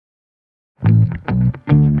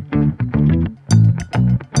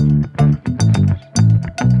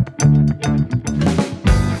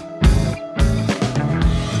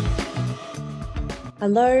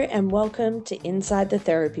Hello and welcome to Inside the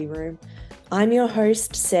Therapy Room. I'm your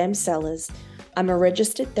host, Sam Sellers. I'm a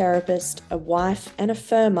registered therapist, a wife and a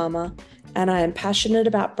fur mama, and I am passionate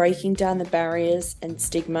about breaking down the barriers and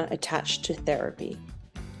stigma attached to therapy.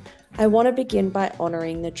 I want to begin by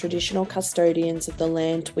honouring the traditional custodians of the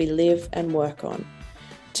land we live and work on.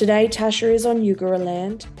 Today, Tasha is on Yugara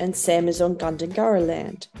land and Sam is on Gundungurra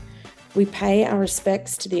land. We pay our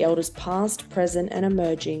respects to the elders past, present and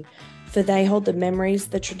emerging, for they hold the memories,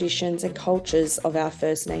 the traditions and cultures of our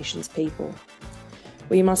First Nations people.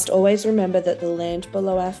 We must always remember that the land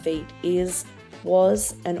below our feet is,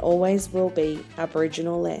 was and always will be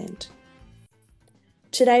Aboriginal land.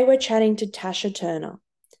 Today we're chatting to Tasha Turner.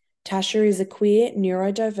 Tasha is a queer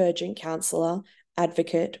neurodivergent counsellor,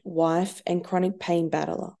 advocate, wife and chronic pain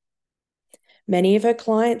battler. Many of her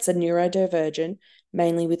clients are neurodivergent,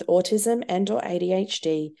 mainly with autism and/or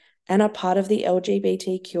ADHD, and are part of the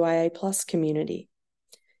LGBTQIA+ community.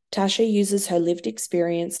 Tasha uses her lived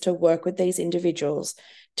experience to work with these individuals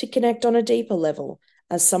to connect on a deeper level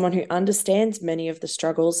as someone who understands many of the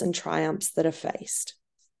struggles and triumphs that are faced.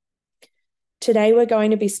 Today, we're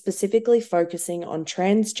going to be specifically focusing on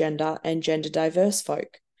transgender and gender diverse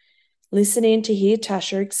folk. Listen in to hear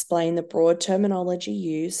Tasha explain the broad terminology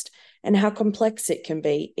used and how complex it can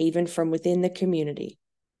be, even from within the community.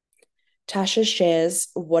 Tasha shares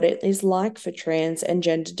what it is like for trans and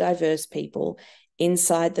gender diverse people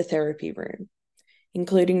inside the therapy room,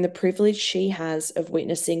 including the privilege she has of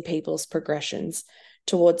witnessing people's progressions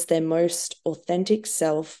towards their most authentic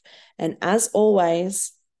self. And as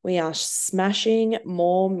always, we are smashing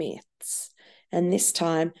more myths. And this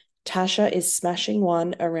time, Tasha is smashing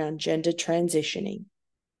one around gender transitioning.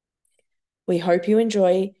 We hope you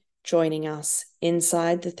enjoy joining us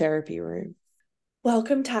inside the therapy room.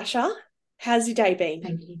 Welcome, Tasha. How's your day been?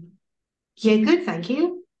 Thank you. Yeah, good, thank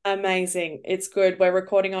you. Amazing. It's good. We're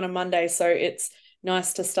recording on a Monday, so it's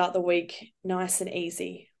nice to start the week nice and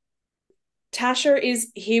easy. Tasha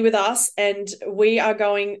is here with us, and we are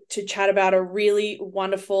going to chat about a really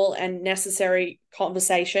wonderful and necessary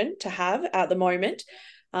conversation to have at the moment.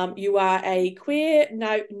 You are a queer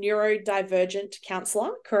neurodivergent counsellor,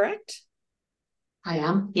 correct? I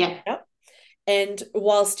am, yeah. Yep. And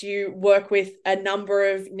whilst you work with a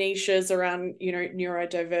number of niches around,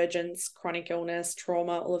 neurodivergence, chronic illness,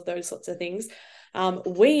 trauma, all of those sorts of things,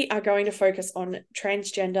 we are going to focus on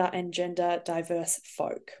transgender and gender diverse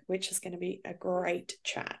folk, which is going to be a great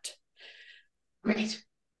chat. Great.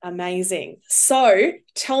 Amazing. So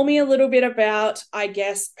tell me a little bit about, I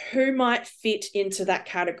guess, who might fit into that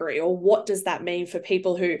category, or what does that mean for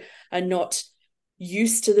people who are not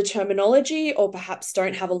used to the terminology or perhaps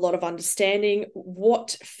don't have a lot of understanding?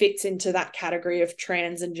 What fits into that category of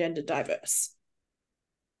trans and gender diverse?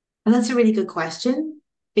 And that's a really good question,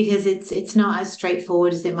 because it's not as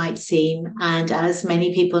straightforward as it might seem. And as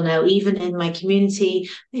many people know, even in my community,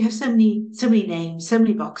 we have so many names, so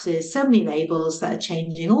many boxes, so many labels that are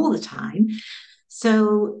changing all the time.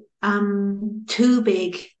 So two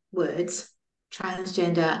big words,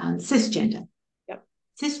 transgender and cisgender. Yep.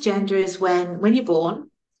 Cisgender is when you're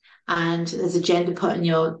born and there's a gender put in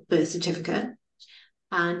your birth certificate.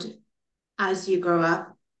 And as you grow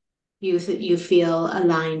up, you feel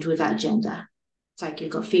aligned with that gender. It's like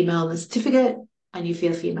you've got female on the certificate and you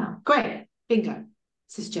feel female. Great, bingo,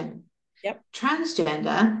 cisgender. Yep.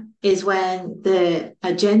 Transgender is when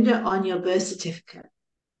a gender on your birth certificate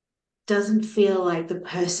doesn't feel like the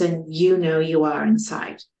person you are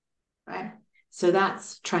inside, right? So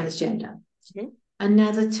that's transgender. Mm-hmm.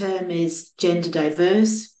 Another term is gender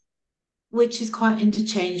diverse, which is quite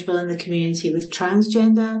interchangeable in the community with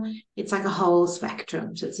transgender. It's like a whole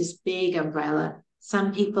spectrum. So it's this big umbrella.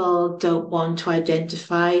 Some people don't want to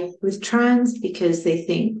identify with trans because they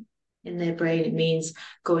think in their brain it means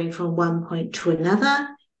going from one point to another.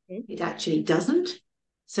 It actually doesn't.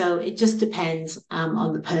 So it just depends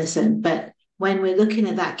on the person. But when we're looking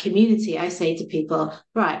at that community, I say to people,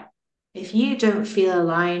 right, if you don't feel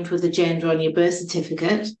aligned with the gender on your birth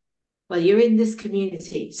certificate, well, you're in this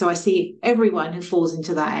community. So I see everyone who falls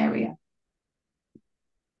into that area.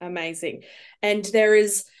 Amazing. And there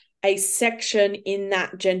is a section in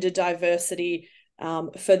that gender diversity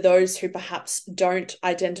for those who perhaps don't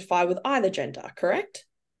identify with either gender, correct?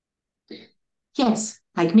 Yes,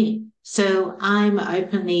 like me. So I'm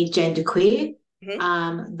openly genderqueer.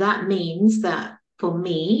 Mm-hmm. That means that for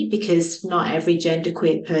me, because not every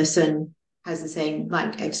genderqueer person has the same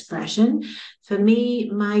expression, for me,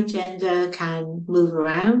 my gender can move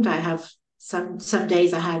around. I have some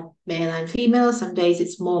days I have male and female, some days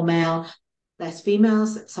it's more male, less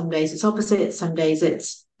females, some days it's opposite, some days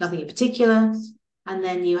it's nothing in particular. And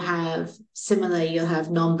then you'll have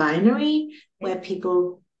non-binary, where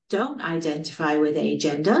people don't identify with a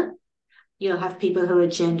gender. You'll have people who are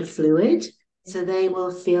gender fluid. So they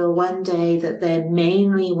will feel one day that they're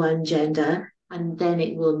mainly one gender and then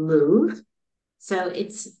it will move. So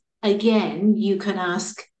it's, again, you can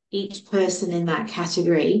ask each person in that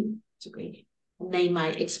category, and they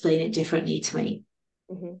might explain it differently to me.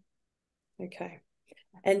 Mm-hmm. Okay.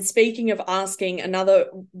 And speaking of asking, another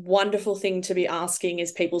wonderful thing to be asking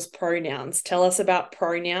is people's pronouns. Tell us about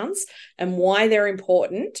pronouns and why they're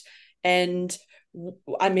important, and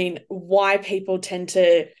I mean, why people tend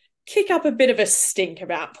to kick up a bit of a stink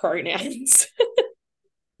about pronouns.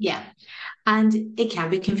 Yeah. And it can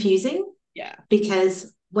be confusing. Yeah.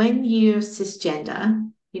 Because when you're cisgender,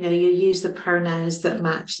 you use the pronouns that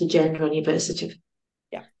match the gender on your birth certificate.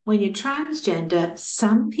 Yeah. When you're transgender,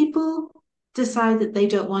 some people decide that they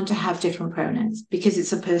don't want to have different pronouns because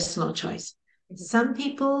it's a personal choice. Mm-hmm. Some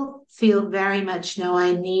people feel very much, no,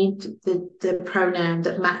 I need the pronoun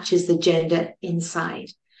that matches the gender inside.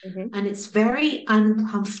 Mm-hmm. And it's very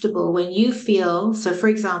uncomfortable when you feel, so for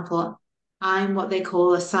example, I'm what they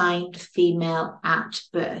call assigned female at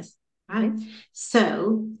birth. Right? Mm-hmm.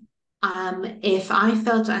 So if I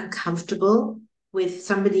felt uncomfortable with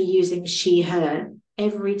somebody using she, her,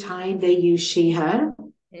 every time they use she, her,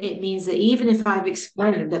 it means that even if I've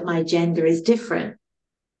explained that my gender is different,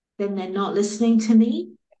 then they're not listening to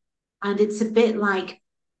me. And it's a bit like,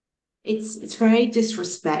 it's very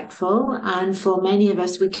disrespectful. And for many of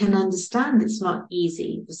us, we can understand it's not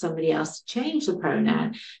easy for somebody else to change the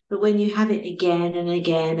pronoun. But when you have it again and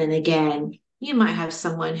again and again, you might have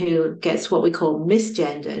someone who gets what we call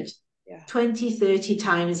misgendered 20, 30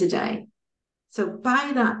 times a day. So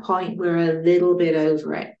by that point, we're a little bit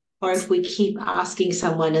over it. Or if we keep asking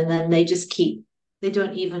someone and then they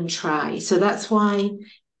don't even try. So that's why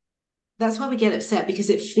we get upset, because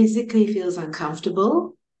it physically feels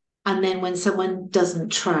uncomfortable. And then when someone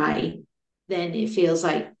doesn't try, then it feels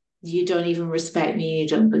like you don't even respect me, you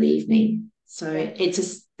don't believe me. So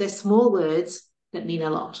they're small words that mean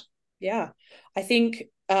a lot. Yeah. I think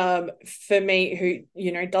for me,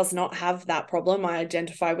 who, does not have that problem, I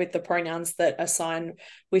identify with the pronouns that assign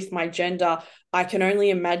with my gender. I can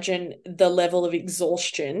only imagine the level of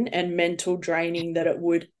exhaustion and mental draining that it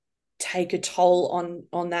would take a toll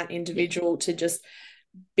on that individual to just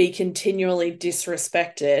be continually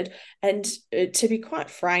disrespected. And to be quite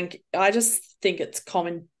frank, I just think it's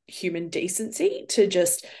common human decency to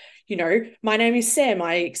just, my name is Sam,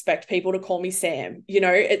 I expect people to call me Sam.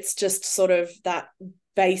 It's just sort of that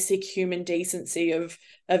basic human decency of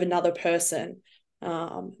another person.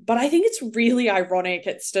 But I think it's really ironic.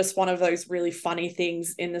 It's just one of those really funny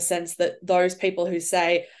things, in the sense that those people who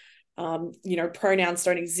say, pronouns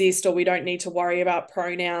don't exist, or we don't need to worry about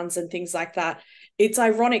pronouns and things like that. It's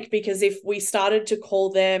ironic because if we started to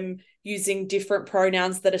call them using different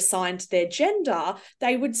pronouns that assigned their gender,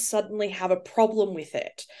 they would suddenly have a problem with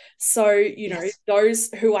it. So, those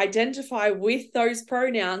who identify with those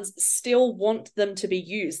pronouns still want them to be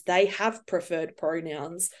used. They have preferred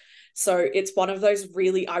pronouns. So it's one of those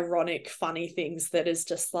really ironic, funny things that is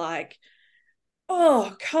just like,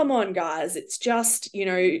 oh, come on, guys. It's just,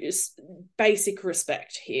 basic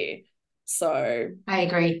respect here. So I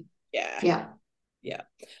agree. Yeah.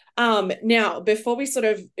 Now, before we sort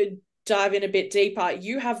of dive in a bit deeper,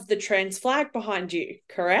 you have the trans flag behind you,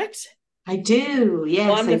 correct? I do. Yes,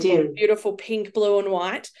 wonderful, I do. Beautiful pink, blue, and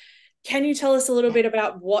white. Can you tell us a little bit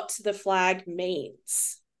about what the flag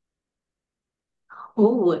means?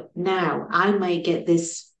 Oh, now I may get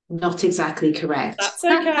this not exactly correct. That's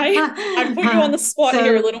okay. I put you on the spot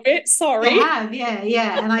here a little bit. Sorry. You have,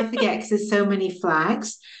 yeah. And I forget because there's so many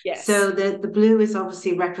flags. Yes. So the blue is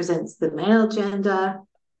obviously represents the male gender,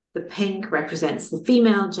 the pink represents the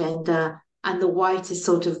female gender, and the white is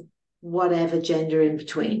sort of whatever gender in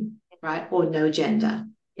between, right? Or no gender.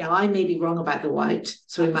 Now I may be wrong about the white,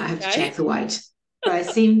 so we might have to check the white. But I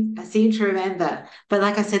seem to remember. But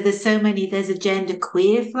like I said, there's so many. There's a gender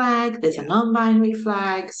queer flag. There's a non-binary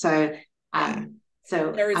flag. So, I'm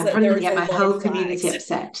probably going to get my whole community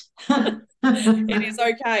upset. It is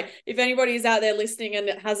okay. If anybody is out there listening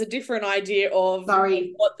and has a different idea of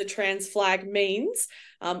what the trans flag means,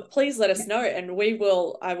 please let us know, and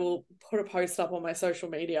I will put a post up on my social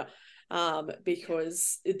media.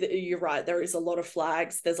 Because you're right, there is a lot of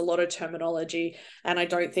flags. There's a lot of terminology, and I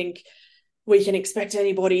don't think we can expect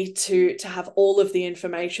anybody to have all of the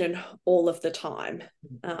information all of the time.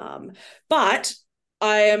 But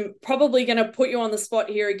I am probably going to put you on the spot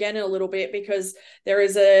here again in a little bit, because there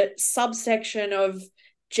is a subsection of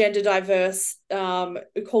gender diverse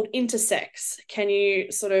called intersex. Can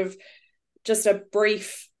you sort of just a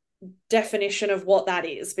brief definition of what that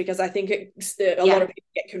is, because I think a lot of people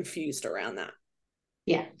get confused around that.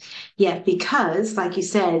 Yeah, because like you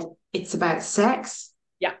said, it's about sex,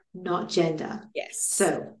 not gender. Yes.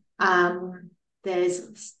 So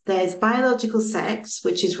there's biological sex,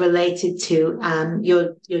 which is related to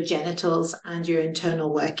your genitals and your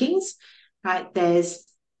internal workings, right? There's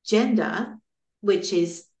gender, which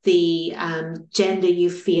is the gender you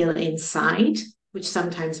feel inside, which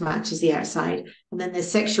sometimes matches the outside. And then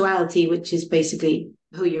there's sexuality, which is basically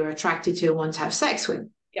who you're attracted to and want to have sex with.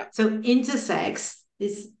 Yeah. So intersex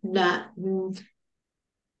is not.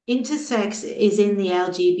 Intersex is in the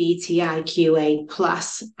LGBTIQA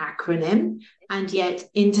plus acronym, and yet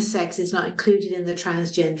intersex is not included in the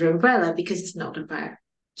transgender umbrella because it's not about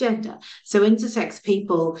gender. So intersex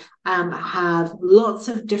people have lots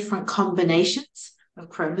of different combinations of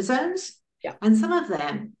chromosomes, and some of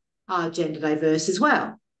them are gender diverse as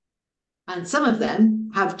well. And some of them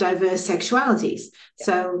have diverse sexualities.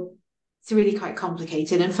 So it's really quite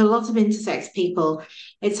complicated. And for lots of intersex people,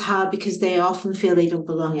 it's hard because they often feel they don't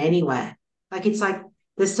belong anywhere. It's like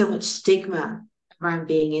there's so much stigma around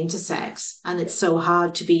being intersex, and it's so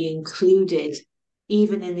hard to be included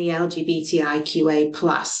even in the LGBTIQA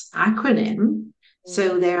plus acronym.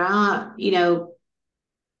 So there are,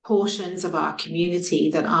 portions of our community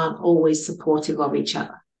that aren't always supportive of each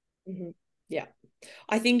other. Yeah.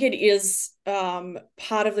 I think it is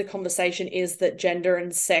part of the conversation is that gender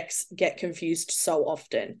and sex get confused so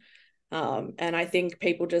often. And I think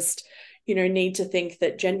people just, need to think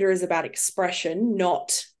that gender is about expression,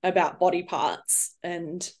 not about body parts.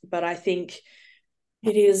 But I think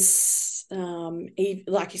it is,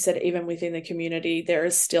 like you said, even within the community, there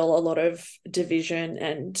is still a lot of division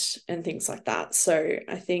and things like that. So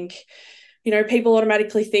I think, people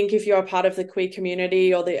automatically think if you're a part of the queer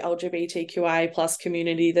community or the LGBTQIA plus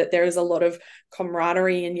community that there is a lot of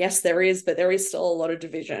camaraderie, and yes, there is, but there is still a lot of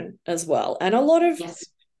division as well, and a lot of,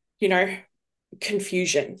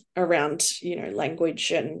 confusion around, language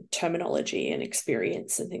and terminology and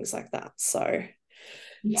experience and things like that. So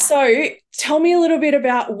tell me a little bit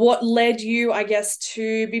about what led you, I guess,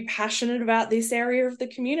 to be passionate about this area of the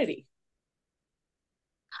community.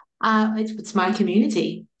 It's my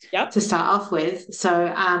community to start off with. So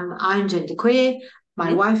I'm genderqueer.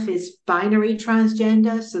 My wife is binary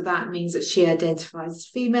transgender, so that means that she identifies as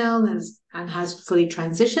female and has fully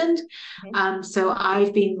transitioned. So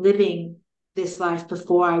I've been living this life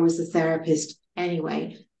before I was a therapist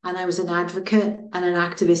anyway. And I was an advocate and an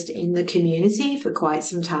activist in the community for quite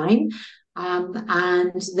some time.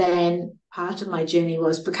 And then part of my journey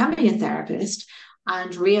was becoming a therapist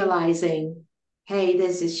and realizing, hey,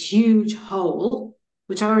 there's this huge hole,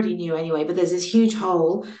 which I already knew anyway, but there's this huge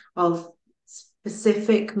hole of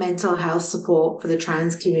specific mental health support for the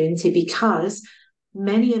trans community, because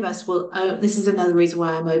many of us will, this is another reason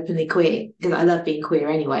why I'm openly queer, because I love being queer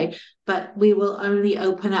anyway, but we will only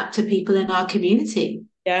open up to people in our community.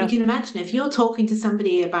 You can imagine if you're talking to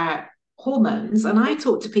somebody about hormones, and I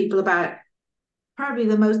talk to people about probably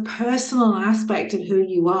the most personal aspect of who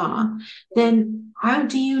you are, then how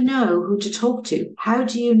do you know who to talk to? How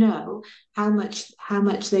do you know how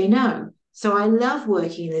much they know? So I love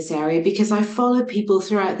working in this area because I follow people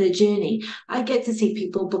throughout their journey. I get to see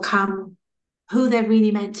people become who they're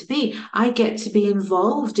really meant to be. I get to be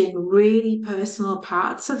involved in really personal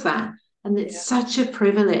parts of that. And it's such a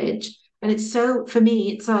privilege. And it's so, for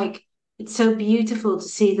me, it's so beautiful to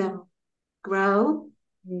see them grow,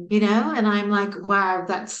 and I'm like, wow,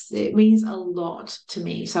 it means a lot to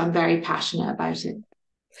me. So I'm very passionate about it.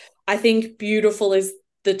 I think beautiful is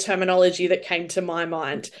the terminology that came to my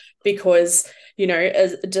mind, because,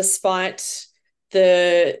 despite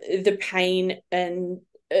the pain and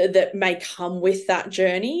that may come with that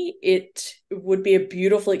journey, it would be a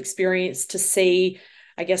beautiful experience to see,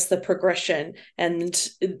 I guess, the progression and,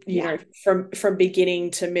 from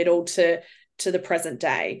beginning to middle to the present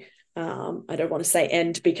day. I don't want to say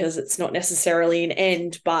end because it's not necessarily an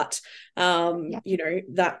end, but,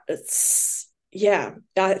 that it's,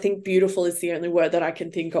 I think beautiful is the only word that I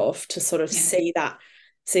can think of to sort of see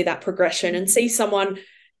that progression and see someone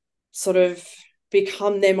sort of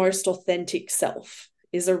become their most authentic self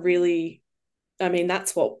is a really,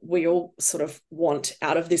 that's what we all sort of want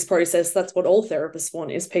out of this process. That's what all therapists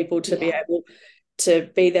want, is people to be able to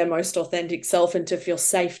be their most authentic self and to feel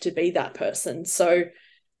safe to be that person. So,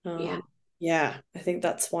 I think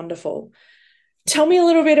that's wonderful. Tell me a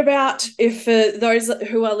little bit about, if those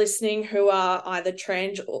who are listening who are either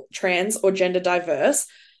trans or gender diverse,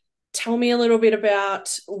 tell me a little bit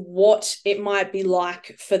about what it might be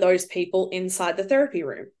like for those people inside the therapy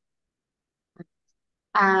room.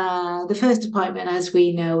 The first appointment, as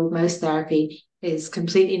we know with most therapy, is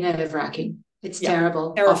completely nerve-wracking. It's Yeah.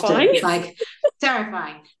 terrible, Terrifying. often, like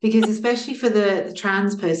terrifying, because especially for the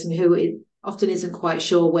trans person who often isn't quite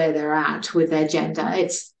sure where they're at with their gender. I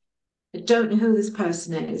don't know who this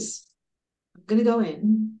person is. I'm going to go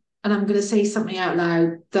in and I'm going to say something out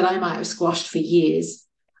loud that I might have squashed for years.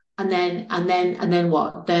 And then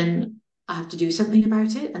what? Then I have to do something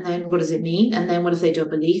about it. And then what does it mean? And then what if they don't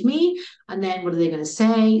believe me? And then what are they going to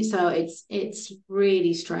say? So it's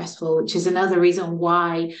really stressful, which is another reason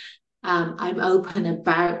why I'm open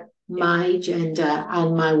about Yeah. my gender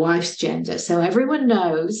and my wife's gender. So everyone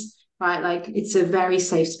knows, right? Like it's a very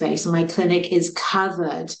safe space. And my clinic is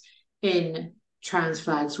covered in trans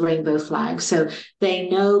flags, rainbow flags. So they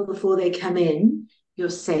know before they come in, you're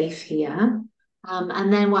safe here.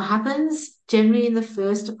 And then what happens? Generally, in the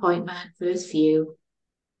first appointment, first view,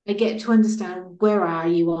 I get to understand where are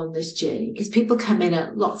you on this journey because people come in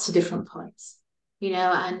at lots of different points,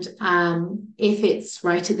 and if it's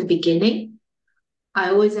right at the beginning, I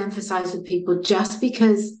always emphasize with people just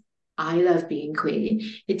because I love being queer,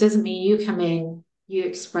 it doesn't mean you come in, you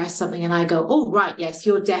express something, and I go, oh, right, yes,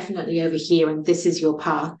 you're definitely over here, and this is your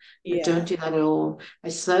path. I Yeah. don't do that at all. I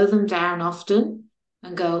slow them down often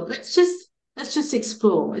and go, let's just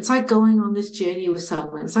explore. It's like going on this journey with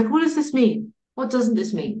someone. It's like, what does this mean? What doesn't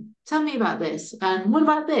this mean? Tell me about this. And what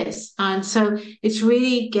about this? And so it's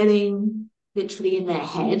really getting literally in their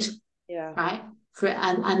head, Yeah. right?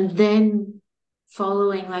 And then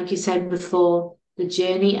following, like you said before, the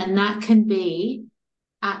journey, and that can be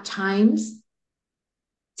at times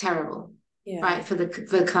terrible, Yeah. right, for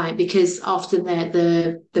the client because often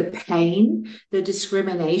the pain, the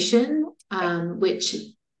discrimination, which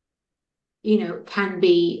can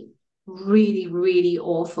be really, really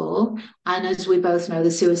awful. And as we both know,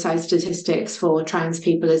 the suicide statistics for trans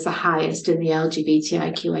people is the highest in the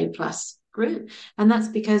LGBTIQA plus group. And that's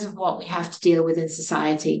because of what we have to deal with in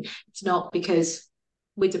society. It's not because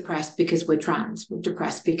we're depressed because we're trans. We're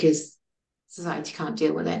depressed because society can't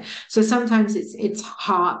deal with it. So sometimes it's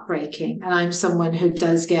heartbreaking. And I'm someone who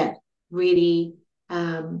does get really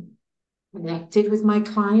connected with my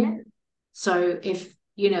client. So if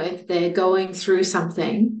they're going through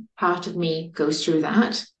something, part of me goes through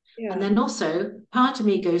that. And Yeah. then also part of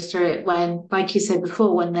me goes through it when, like you said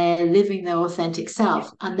before, when they're living their authentic Yeah.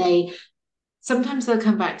 self. And sometimes they'll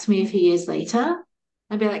come back to me a few years later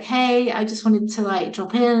and be like, hey, I just wanted to like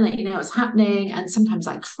drop in and let you know what's happening. And sometimes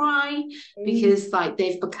I cry Mm. because like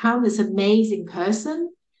they've become this amazing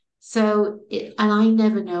person. And I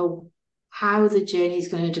never know how the journey is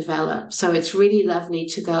going to develop. So it's really lovely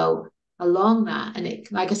to go along that. And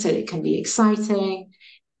like I said, it can be exciting.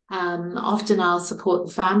 Often I'll support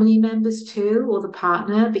the family members too, or the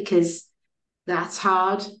partner, because that's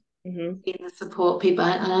hard Mm-hmm. in the support people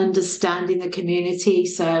and understanding the community.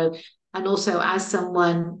 So, and also as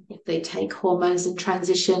someone, if they take hormones and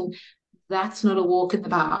transition, that's not a walk in the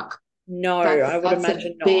park. No, That's I would that's a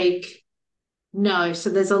imagine not. big no.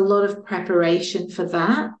 So there's a lot of preparation for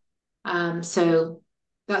that. So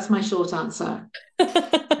that's my short answer.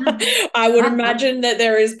 I would imagine that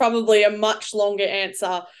there is probably a much longer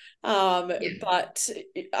answer. Yeah. But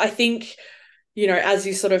I think, as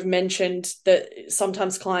you sort of mentioned, that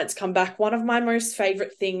sometimes clients come back. One of my most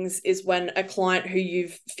favorite things is when a client who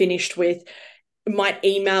you've finished with might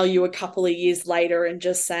email you a couple of years later and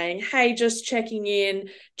just saying, hey, just checking in,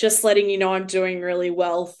 just letting you know I'm doing really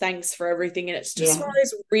well. Thanks for everything. And it's just Yeah. one of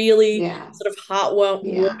those really Yeah. sort of Yeah.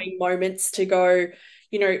 heartwarming moments to go,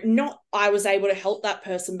 not I was able to help that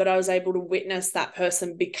person, but I was able to witness that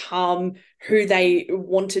person become who they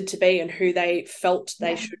wanted to be and who they felt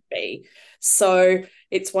they Yeah. should be. So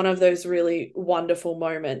it's one of those really wonderful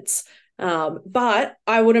moments. But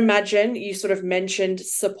I would imagine you sort of mentioned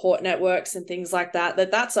support networks and things like that,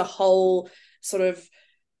 that's a whole sort of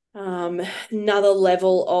another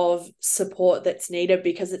level of support that's needed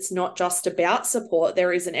because it's not just about support.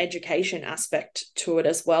 There is an education aspect to it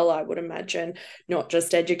as well, I would imagine, not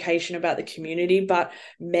just education about the community, but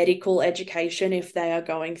medical education if they are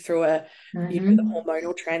going through the Mm-hmm.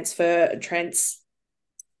 hormonal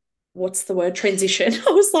what's the word? Transition.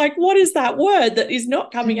 I was like, what is that word that is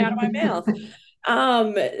not coming out of my mouth?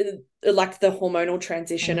 Um, like the hormonal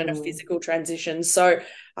transition and a Mm. physical transition. So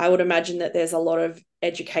I would imagine that there's a lot of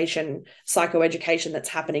education, psychoeducation that's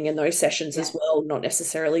happening in those sessions Yeah. as well, not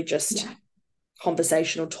necessarily just Yeah.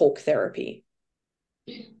 conversational talk therapy.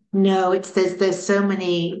 No, there's so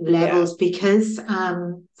many Yeah. levels because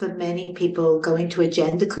for many people going to a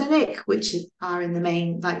gender clinic, which are in the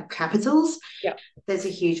main like capitals, Yeah. there's a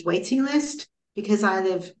huge waiting list because I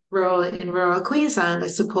live in rural Queensland. I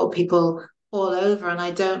support people all over, and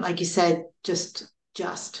I don't, like you said, just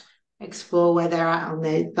explore where they're at on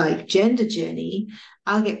their like gender journey.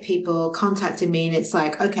 I'll get people contacting me, and it's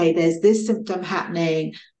like, okay, there's this symptom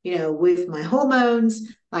happening, with my hormones.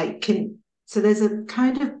 So there's a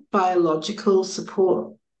kind of biological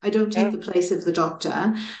support. I don't take Yeah. the place of the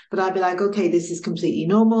doctor, but I'd be like, okay, this is completely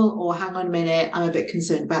normal, or hang on a minute, I'm a bit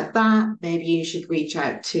concerned about that. Maybe you should reach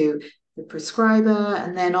out to the prescriber.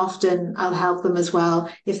 And then often I'll help them as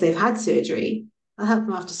well. If they've had surgery, I'll help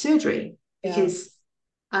them after surgery, Yeah. because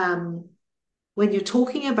when you're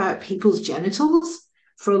talking about people's genitals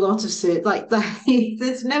for a lot of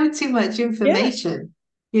there's no too much Yeah. information,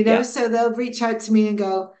 Yeah. so they'll reach out to me and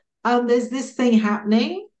go, there's this thing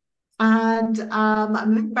happening, and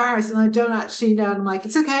I'm embarrassed and I don't actually know. And I'm like,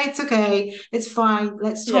 it's okay, it's fine.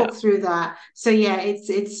 Let's Yeah. talk through that. So yeah,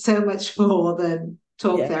 it's so much more than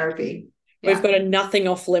talk Yeah. therapy. We've Yeah. got a nothing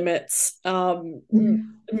off limits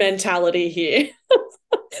mentality here.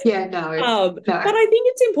 Yeah, no, But no. I think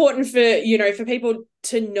it's important for people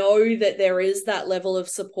to know that there is that level of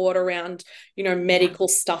support around, Yeah, medical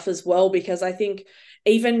stuff as well, because I think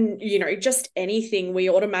even, just anything, we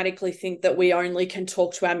automatically think that we only can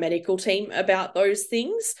talk to our medical team about those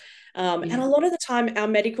things. And a yeah, lot of the time, our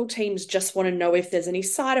medical teams just want to know if there's any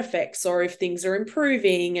side effects or if things are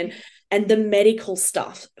improving and the medical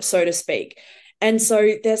stuff, so to speak. And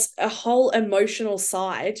so there's a whole emotional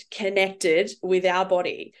side connected with our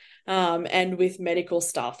body and with medical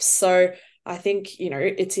stuff. So I think,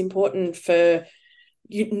 it's important for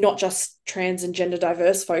not just trans and gender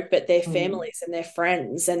diverse folk, but their mm, families and their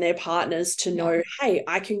friends and their partners to yeah, know, hey,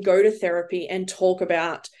 I can go to therapy and talk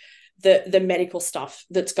about the medical stuff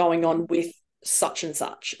that's going yeah, on with such and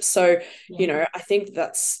such. So, yeah. I think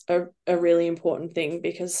that's a really important thing,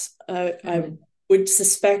 because I Mm. would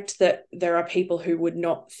suspect that there are people who would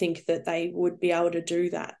not think that they would be able to do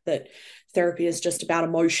that therapy is just about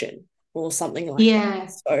emotion or something like that. Yeah.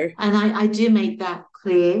 So, And I do make that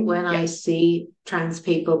clear when yeah, I see trans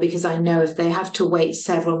people, because I know if they have to wait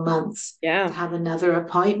several months to yeah, have another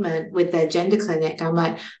appointment with their gender clinic, I'm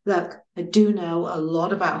like, look, I do know a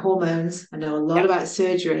lot about hormones. I know a lot yeah, about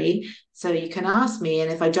surgery. So you can ask me.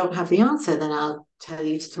 And if I don't have the answer, then I'll tell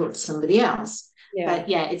you to talk to somebody else. yeah, But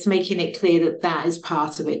yeah, it's making it clear that that is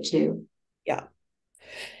part of it too. yeah.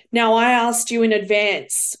 Now, I asked you in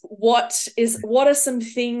advance, what are some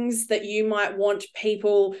things that you might want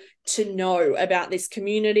people to know about this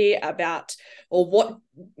community, or what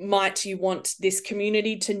might you want this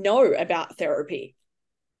community to know about therapy?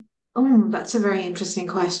 Oh, that's a very interesting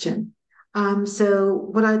question. So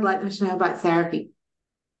what I'd like them to know about therapy.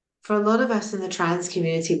 For a lot of us in the trans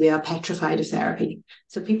community, we are petrified of therapy.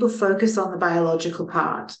 So people focus on the biological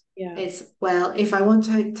part. Yeah, It's, well, if I want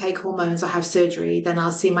to take hormones or have surgery, then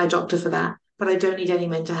I'll see my doctor for that. But I don't need any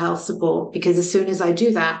mental health support, because as soon as I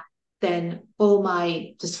do that, then all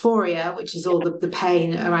my dysphoria, which is all yeah, the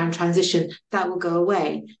pain around transition, that will go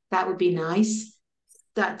away. That would be nice.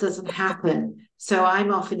 That doesn't happen. So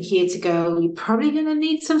I'm often here to go, you're probably going to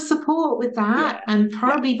need some support with yeah, that, and yeah,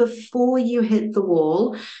 probably before you hit the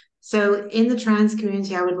wall. So in the trans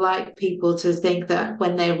community, I would like people to think that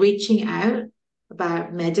when they're reaching out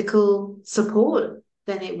about medical support,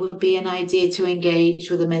 then it would be an idea to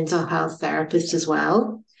engage with a mental health therapist as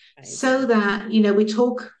well. So amazing. that, we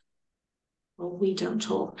talk, well, we don't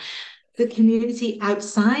talk. The community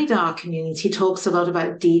outside our community talks a lot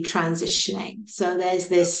about detransitioning. So there's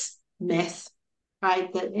this myth,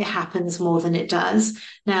 right, that it happens more than it does.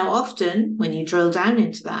 Now, often when you drill down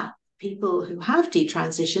into that, people who have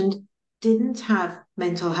detransitioned didn't have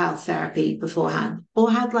mental health therapy beforehand, or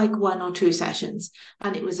had like one or two sessions,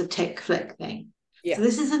 and it was a tick flick thing. So Yeah,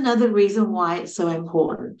 this is another reason why it's so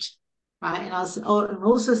important, right? And I'll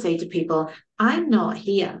also say to people, I'm not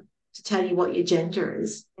here to tell you what your gender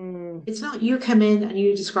is. mm, It's not you come in and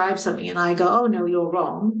you describe something and I go, oh no, you're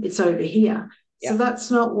wrong. It's over here. So yeah, that's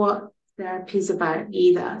not what therapy is about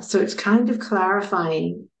either. So it's kind of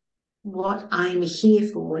clarifying what I'm here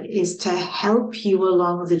for is to help you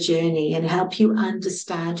along the journey and help you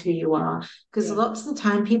understand who you are. Because yeah, lots of the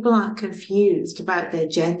time people aren't confused about their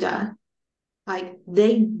gender. Like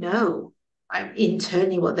they know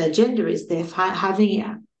internally what their gender is. They're having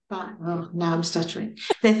it, but oh, now I'm stuttering.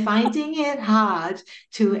 They're finding it hard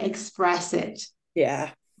to express it. yeah.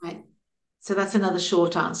 Right. So that's another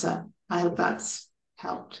short answer. I hope that's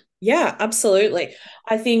helped. Yeah, absolutely.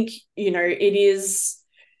 I think, it is,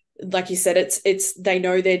 like you said, it's they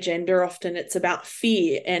know their gender. Often it's about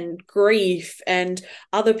fear and grief and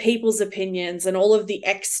other people's opinions and all of the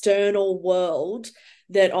external world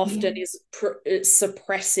that Yeah. often is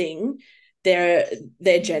suppressing their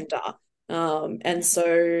Yeah. gender. And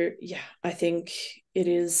so, yeah, I think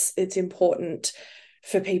it's important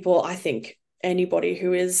for people. I think anybody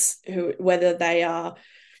whether they are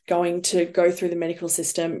going to go through the medical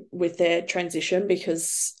system with their transition,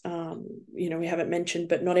 because, we haven't mentioned,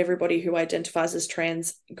 but not everybody who identifies as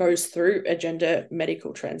trans goes through a gender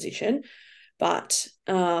medical transition. But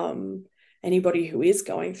anybody who is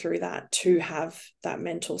going through that, to have that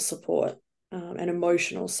mental support and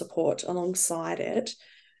emotional support alongside it,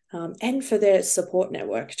 and for their support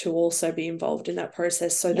network to also be involved in that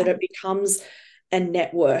process, so that it becomes a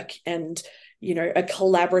network and, a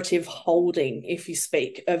collaborative holding, if you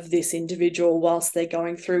speak, of this individual whilst they're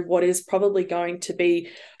going through what is probably going to be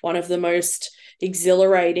one of the most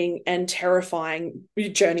exhilarating and terrifying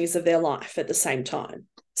journeys of their life at the same time.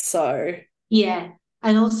 So, yeah.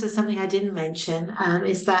 And also something I didn't mention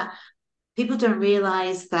is that people don't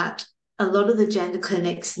realize that a lot of the gender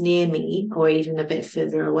clinics near me, or even a bit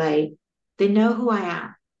further away, they know who I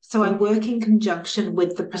am. So I work in conjunction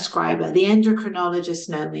with the prescriber. The endocrinologists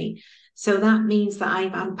know me. So that means that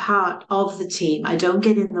I'm part of the team. I don't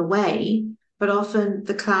get in the way, but often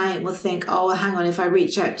the client will think, oh, well, hang on, if I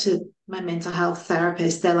reach out to my mental health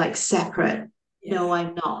therapist, they're like separate. yeah. No,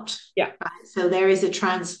 I'm not. Yeah. Right? So there is a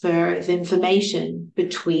transfer of information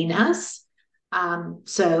between us.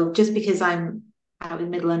 So just because I'm out in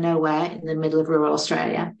the middle of nowhere, in the middle of rural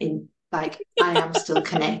Australia, I am still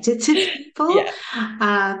connected to people.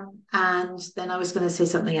 Yeah. And then I was going to say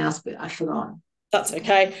something else, but I forgot. That's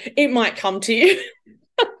okay. It might come to you.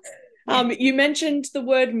 You mentioned the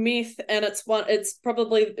word myth, and it's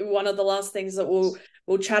probably one of the last things that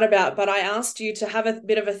we'll chat about. But I asked you to have a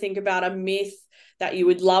bit of a think about a myth that you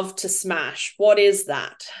would love to smash. What is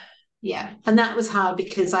that? Yeah, and that was hard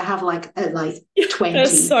because I have like 20.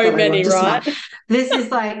 There's so many, right? This is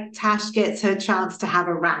like Tash gets her chance to have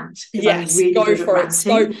a rant, because yes, I'm really go good for at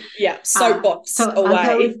ranting. Soapbox So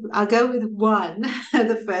away. I'll go with one,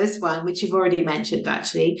 the first one, which you've already mentioned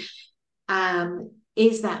actually,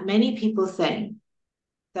 is that many people think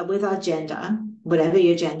that with our gender, whatever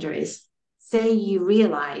your gender is, say you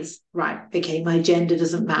realize, right, okay, my gender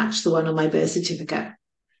doesn't match the one on my birth certificate.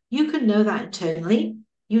 You can know that internally.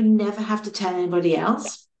 You never have to tell anybody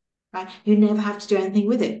else, right? You never have to do anything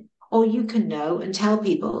with it. Or you can know and tell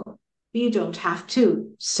people, but you don't have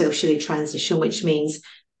to socially transition, which means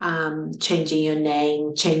changing your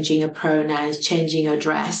name, changing your pronouns, changing your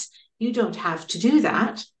dress. You don't have to do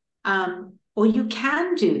that. Or you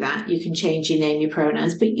can do that. You can change your name, your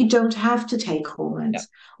pronouns, but you don't have to take hormones.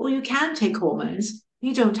 Or you can take hormones.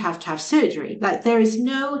 You don't have to have surgery. Like, there is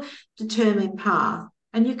no determined path,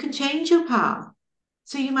 and you can change your path.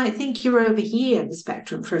 So you might think you're over here in the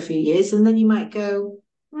spectrum for a few years, and then you might go,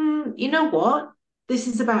 you know what? This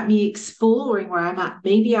is about me exploring where I'm at.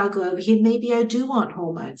 Maybe I'll go over here. Maybe I do want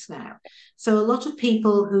hormones now. So a lot of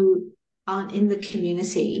people who aren't in the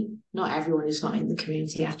community, not everyone is not in the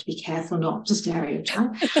community, you have to be careful not to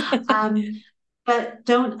stereotype, but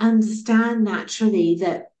don't understand naturally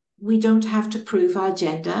that we don't have to prove our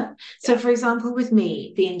gender. So, for example, with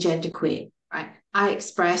me being genderqueer, right, I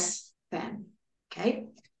express them. Okay.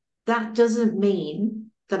 That doesn't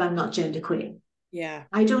mean that I'm not genderqueer. Yeah.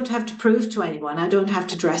 I don't have to prove to anyone. I don't have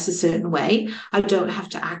to dress a certain way. I don't have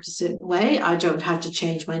to act a certain way. I don't have to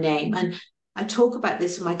change my name. And I talk about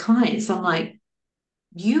this with my clients. I'm like,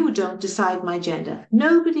 you don't decide my gender.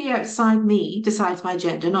 Nobody outside me decides my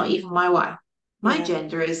gender, not even my wife. My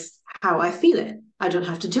gender is how I feel it. I don't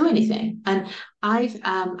have to do anything. And I've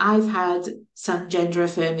had some gender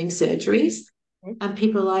affirming surgeries. And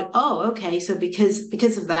people are like, oh, okay, so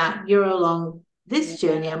because of that, you're along this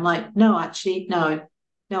journey. I'm like, no, actually, no.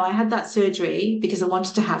 I had that surgery because I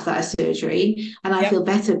wanted to have that surgery, and I feel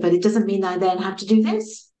better, but it doesn't mean I then have to do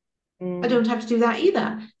this. I don't have to do that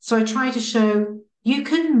either. So I try to show you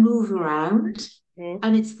can move around,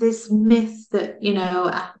 and it's this myth that,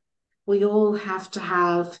 we all have to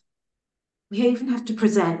have, we even have to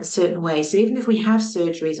present a certain way. So even if we have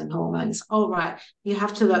surgeries and hormones, all right, you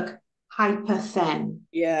have to look hyper femme,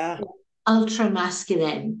 ultra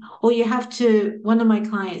masculine, or you have to. One of my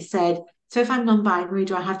clients said, so if I'm non-binary,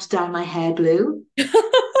 do I have to dye my hair blue?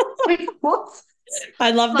 Like, what?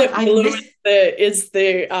 I love that blue is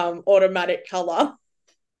the automatic color.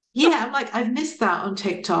 Yeah, I'm like, I've missed that on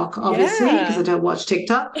TikTok, obviously, because I don't watch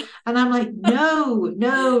TikTok. And I'm like,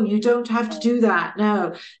 no, you don't have to do that.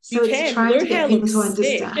 No. So it's trying to get people to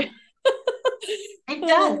understand. It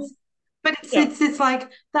does. But it's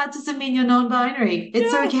like, that doesn't mean you're non-binary.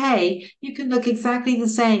 It's okay. You can look exactly the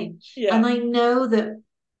same. And I know that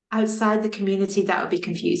outside the community, that would be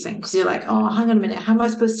confusing, because you're like, oh, hang on a minute. How am I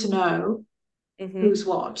supposed to know who's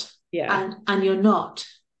what? And you're not.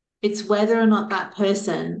 It's whether or not that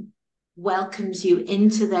person welcomes you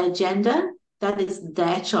into their gender. That is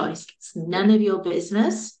their choice. It's none of your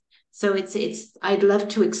business. So it's I'd love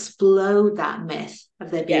to explode that myth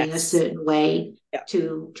of there being a Yes. certain way Yeah.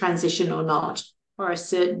 to transition or not, or a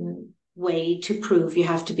certain way to prove you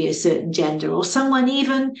have to be a certain gender, or someone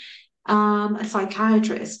even a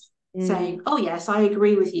psychiatrist saying, oh yes, I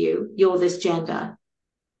agree with you, you're this gender.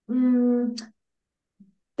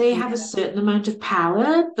 They have a Yeah. certain amount of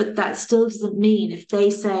power, but that still doesn't mean if they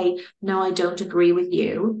say, no, I don't agree with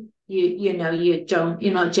you, you're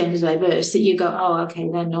not gender diverse, that you go, oh, okay,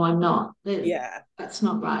 then no, I'm not. Yeah. That's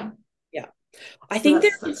not right. Yeah. I So think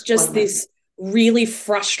there is that's just one way. this really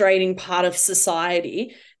frustrating part of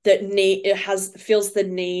society that feels the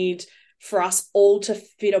need for us all to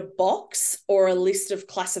fit a box or a list of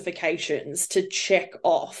classifications to check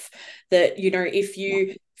off that, if Yeah.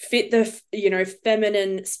 you fit the,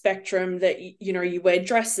 feminine spectrum, that, you wear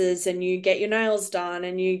dresses and you get your nails done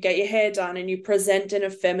and you get your hair done and you present in a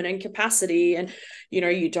feminine capacity, and,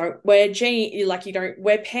 you don't wear jeans, like you don't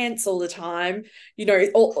wear pants all the time,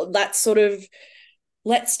 all that sort of,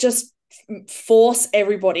 let's just force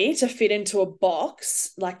everybody to fit into a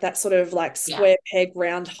box, like that sort of like Yeah. square peg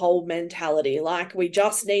round hole mentality. Like, we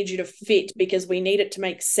just need you to fit because we need it to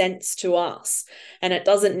make sense to us, and it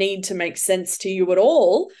doesn't need to make sense to you at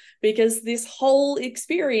all, because this whole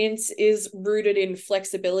experience is rooted in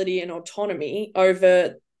flexibility and autonomy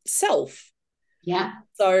over self. Yeah.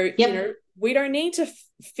 So, Yep. we don't need to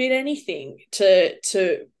fit anything to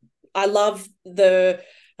I love the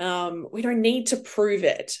we don't need to prove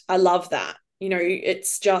it. I love that.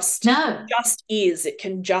 It's No. just is. It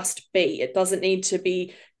can just be. It doesn't need to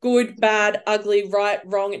be good, bad, ugly, right,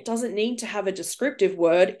 wrong. It doesn't need to have a descriptive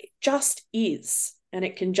word. It just is. And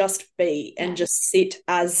it can just be and Yeah. just sit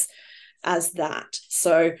as that.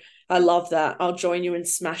 So I love that. I'll join you in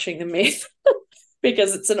smashing the myth.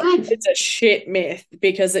 Because Good. it's a shit myth,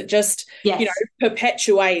 because it just, Yes.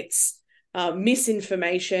 perpetuates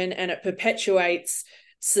misinformation, and it perpetuates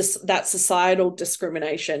that societal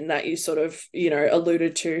discrimination that you sort of,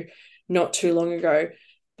 alluded to not too long ago.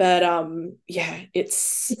 But yeah,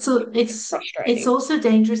 it's It's frustrating. also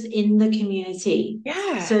dangerous in the community.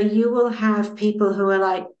 Yeah. So you will have people who are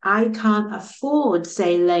like, I can't afford,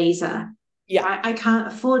 say, laser, Yeah. right? I can't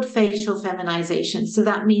afford facial feminization. So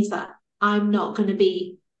that means that I'm not going to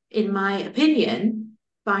be, in my opinion,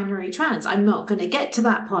 binary trans. I'm not going to get to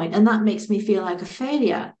that point, and that makes me feel like a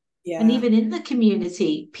failure. And Yeah. even in the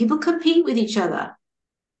community, people compete with each other.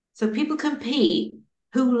 So people compete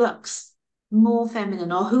who looks more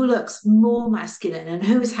feminine or who looks more masculine, and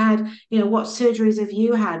who's had, what surgeries have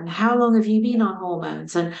you had and how long have you been on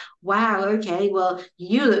hormones? And wow, okay, well,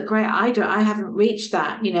 you look great. I haven't reached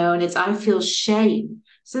that, and I feel shame.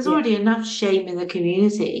 So there's Yeah. already enough shame in the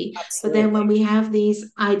community. But then when Absolutely. we have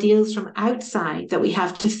these ideals from outside that we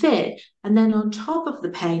have to fit, and then on top of the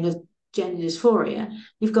pain of gender dysphoria,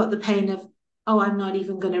 you've got the pain of, oh, I'm not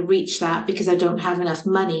even going to reach that because I don't have enough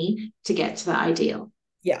money to get to that ideal.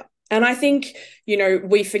 Yeah. And I think,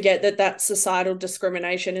 we forget that societal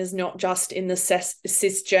discrimination is not just in the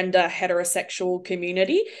cisgender heterosexual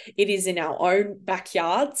community. It is in our own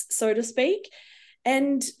backyards, so to speak.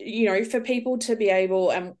 And, for people to be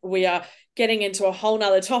able, and we are getting into a whole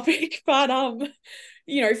nother topic, but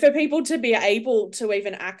for people to be able to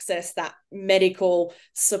even access that medical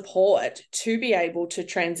support to be able to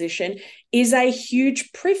transition is a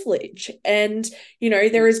huge privilege. And,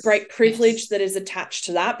 there is Yes. great Yes. privilege that is attached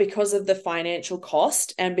to that because of the financial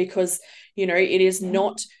cost, and because, it is Yeah.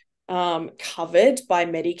 not covered by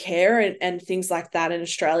Medicare and things like that in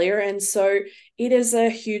Australia. And so it is a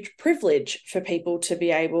huge privilege for people to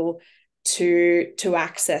be able to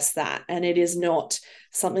access that. And it is not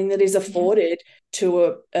something that is Yeah. afforded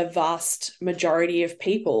to a vast majority of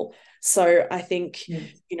people. So I think,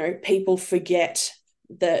 Yes. people forget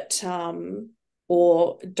that,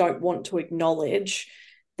 or don't want to acknowledge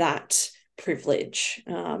that privilege,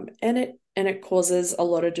 and it causes a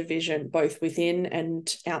lot of division both within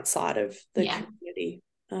and outside of the Yeah. community,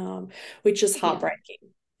 which is Yeah.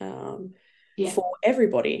 heartbreaking. Um, Yeah. for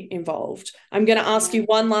everybody involved. I'm going to ask Yeah. you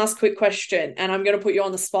one last quick question, and I'm going to put you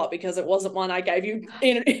on the spot because it wasn't one I gave you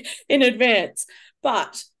in advance.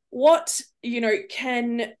 But what,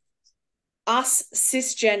 can us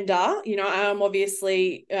cisgender, I'm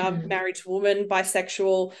obviously married to a woman,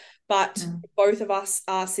 bisexual, but Mm. both of us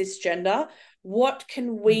are cisgender. What can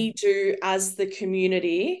Mm. we do as the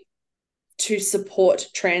community to support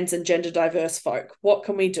trans and gender diverse folk? What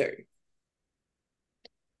can we do?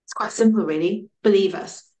 It's quite simple, really. Believe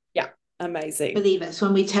us. Yeah, amazing. Believe us.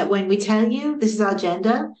 When we tell you this is our gender,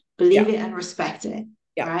 Yeah, believe it and respect it.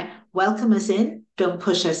 Yeah. right? Welcome us in, don't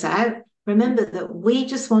push us out. Remember that we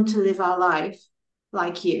just want to live our life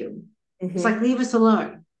like you. It's Mm-hmm. like, leave us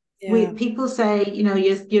alone. Yeah. People say,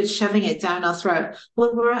 you're shoving it down our throat.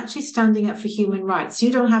 Well, we're actually standing up for human rights.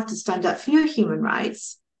 You don't have to stand up for your human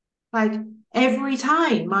rights. Like, every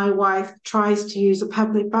time my wife tries to use a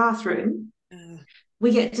public bathroom, Uh,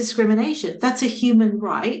 we get discrimination. That's a human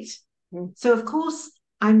right. mm. So, of course,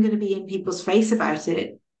 I'm going to be in people's face about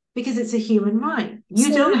it because it's a human right.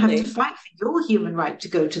 You don't have to Absolutely. fight for your human right to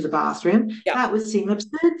go to the bathroom. Yeah. That would seem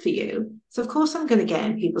absurd for you. So, of course, I'm going to get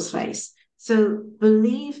in people's face. So,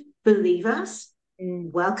 believe us,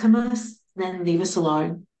 Mm. welcome us, then leave us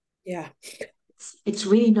alone. Yeah. It's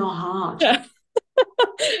really not hard. Yeah.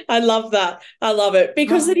 I love that. I love it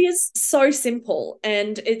because it Oh, is so simple.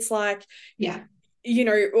 And it's like, yeah,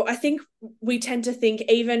 I think we tend to think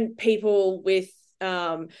even people with,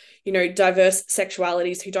 diverse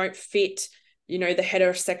sexualities who don't fit, the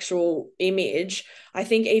heterosexual image. I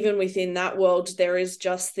think even within that world, there is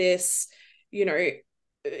just this,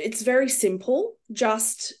 it's very simple.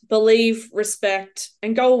 Just believe, respect,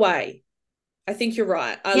 and go away. I think you're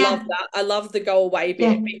right. I love yeah, that. I love the go away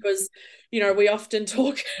yeah, bit because, we often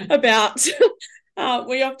talk about, you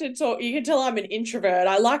can tell I'm an introvert.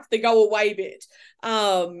 I like the go away bit.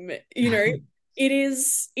 It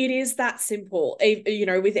is that simple,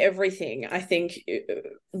 with everything. I think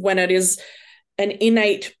when it is an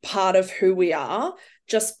innate part of who we are,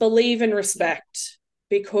 just believe and yeah, respect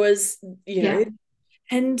because, yeah,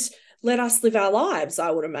 and let us live our lives,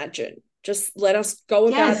 I would imagine. Just let us go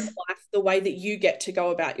about yes, life the way that you get to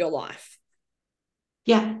go about your life.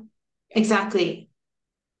 yeah, exactly.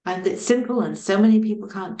 And it's simple, and so many people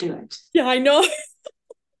can't do it. Yeah, I know.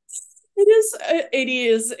 It is. It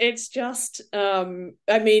is. It's just.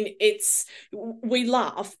 I mean, we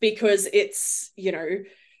laugh because it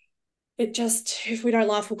just, if we don't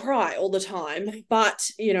laugh, we'll cry all the time. But,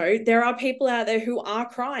 there are people out there who are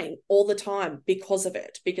crying all the time because of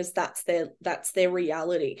it, because that's their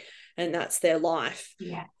reality and that's their life.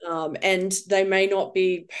 Yeah, And they may not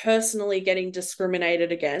be personally getting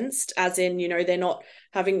discriminated against, as in, they're not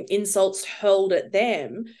having insults hurled at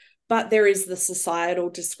them, but there is the societal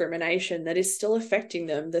discrimination that is still affecting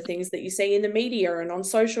them, the things that you see in the media and on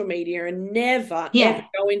social media, and never, ever yeah,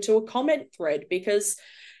 go into a comment thread because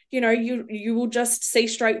you will just see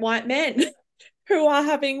straight white men who are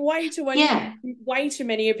having yeah, way too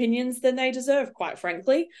many opinions than they deserve, quite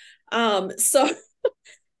frankly. So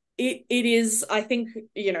it is, I think,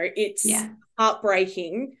 it's yeah,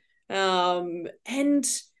 heartbreaking, and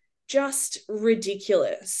just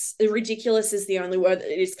ridiculous. Ridiculous is the only word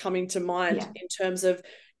that is coming to mind yeah, in terms of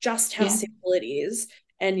just how yeah. simple it is,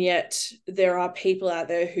 and yet there are people out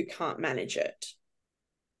there who can't manage it.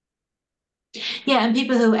 Yeah, and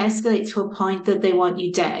people who escalate to a point that they want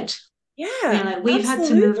you dead. Yeah, Like we've had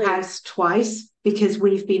to move absolutely. house twice because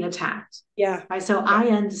we've been attacked. Yeah, Right. So yeah, I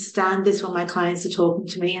understand this when my clients are talking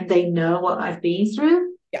to me and they know what I've been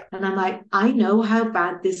through. yeah, And I'm like, I know how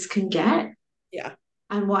bad this can get. yeah.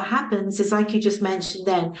 And what happens is, like you just mentioned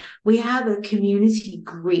then, we have a community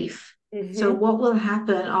grief. So Mm-hmm. what will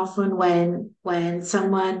happen often when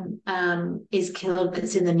someone is killed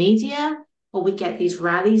that's in the media, or we get these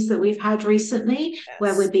rallies that we've had recently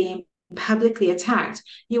where we're Yes. being publicly attacked,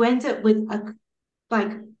 you end up with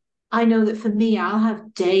like I know that for me, I'll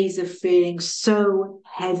have days of feeling so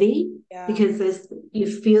heavy Yeah, because you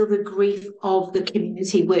feel the grief of the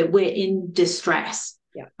community where we're in distress,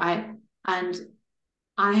 yeah, right? And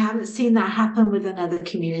I haven't seen that happen with another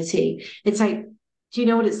community. It's like, do you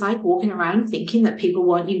know what it's like walking around thinking that people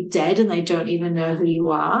want you dead and they don't even know who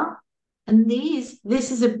you are? And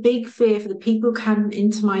this is a big fear for the people who come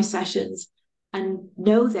into my sessions and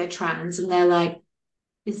know they're trans and they're like,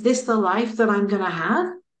 is this the life that I'm going to have?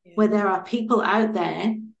 Where yeah, there are people out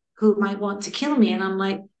there who might want to kill me. And I'm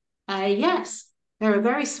like, yes, they're a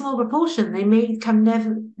very small proportion. They may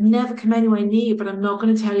never come anywhere near you, but I'm not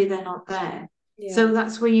going to tell you they're not there. So yeah.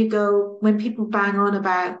 that's where you go when people bang on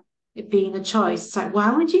about it being a choice. It's like, why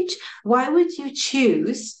would you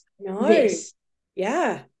choose No. this?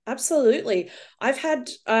 Yeah, absolutely.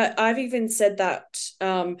 I've even said that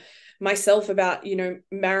myself about,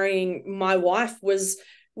 marrying my wife was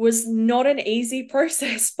not an easy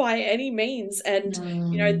process by any means. And,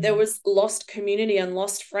 there Mm, was lost community and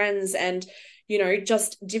lost friends and,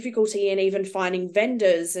 just difficulty in even finding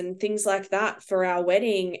vendors and things like that for our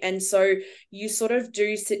wedding. And so you sort of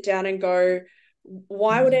do sit down and go,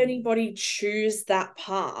 why would mm, anybody choose that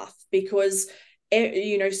path? Because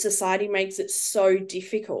society makes it so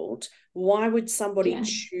difficult. Why would somebody yeah,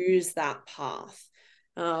 choose that path?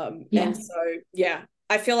 And yeah. so, yeah,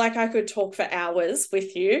 I feel like I could talk for hours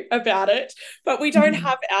with you about it, but we don't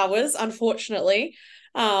have hours, unfortunately.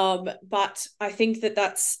 But I think that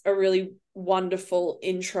that's a really wonderful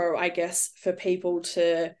intro, I guess, for people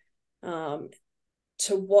to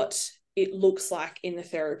what it looks like in the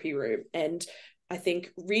therapy room. And I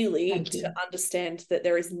think really to understand that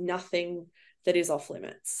there is nothing that is off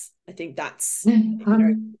limits. I think that's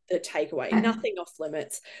the takeaway. Nothing off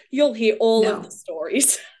limits. You'll hear all of the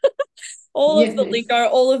stories. All of the lingo,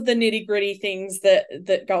 all of the nitty-gritty things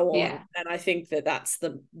that go on. And I think that that's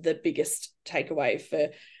the biggest takeaway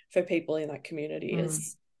for people in that community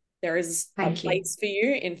is there is a place for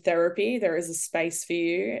you in therapy. There is a space for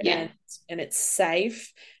you, and it's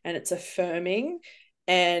safe and it's affirming,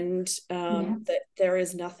 and that there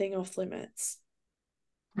is nothing off limits.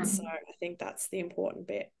 So I think that's the important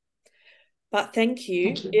bit. But thank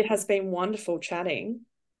you. It has been wonderful chatting.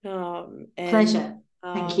 Pleasure.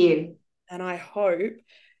 Thank you. And I hope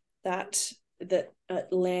that it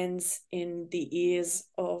lands in the ears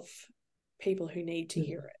of people who need to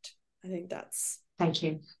hear it. I think that's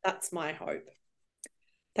my hope.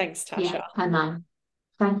 Thanks, Tasha. Yeah, and mine.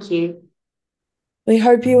 Thank you. We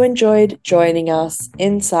hope you enjoyed joining us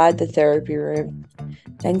inside the therapy room.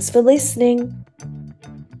 Thanks for listening.